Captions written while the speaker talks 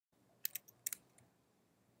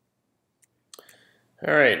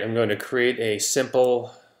All right, I'm going to create a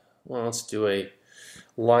simple, well, let's do a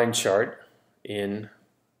line chart in,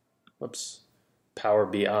 Power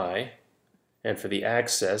BI. And for the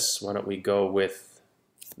axis, why don't we go with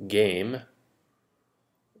game,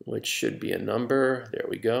 which should be a number. There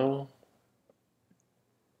we go.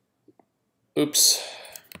 Oops.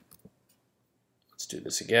 Let's do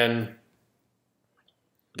this again.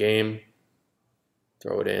 Game.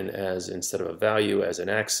 Throw it in as, instead of a value, as an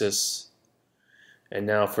axis. And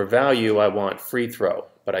now for value, I want free throw.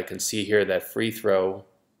 But I can see here that free throw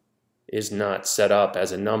is not set up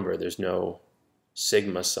as a number. There's no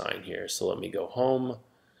sigma sign here. So let me go home.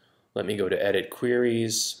 Let me go to edit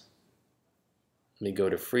queries. Let me go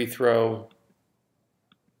to free throw.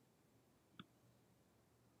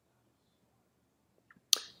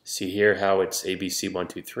 See here how it's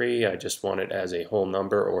ABC123. I just want it as a whole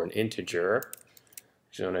number or an integer.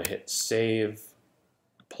 So I'm going to hit save,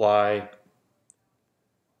 apply.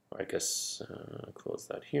 I guess close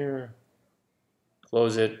that here.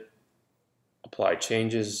 Close it. Apply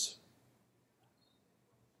changes.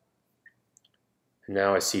 And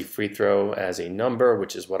now I see free throw as a number,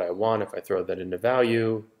 which is what I want. If I throw that into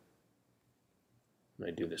value, and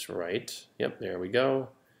I do this right. Yep, there we go.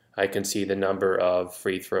 I can see the number of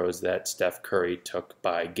free throws that Steph Curry took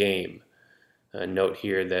by game. Note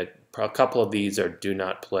here that a couple of these are do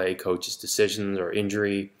not play, coach's decisions or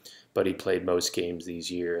injury, but he played most games these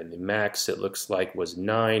year. And the max, it looks like, was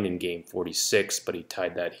 9 in game 46, but he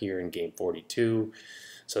tied that here in game 42.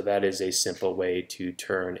 So that is a simple way to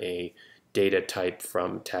turn a data type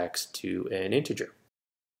from text to an integer.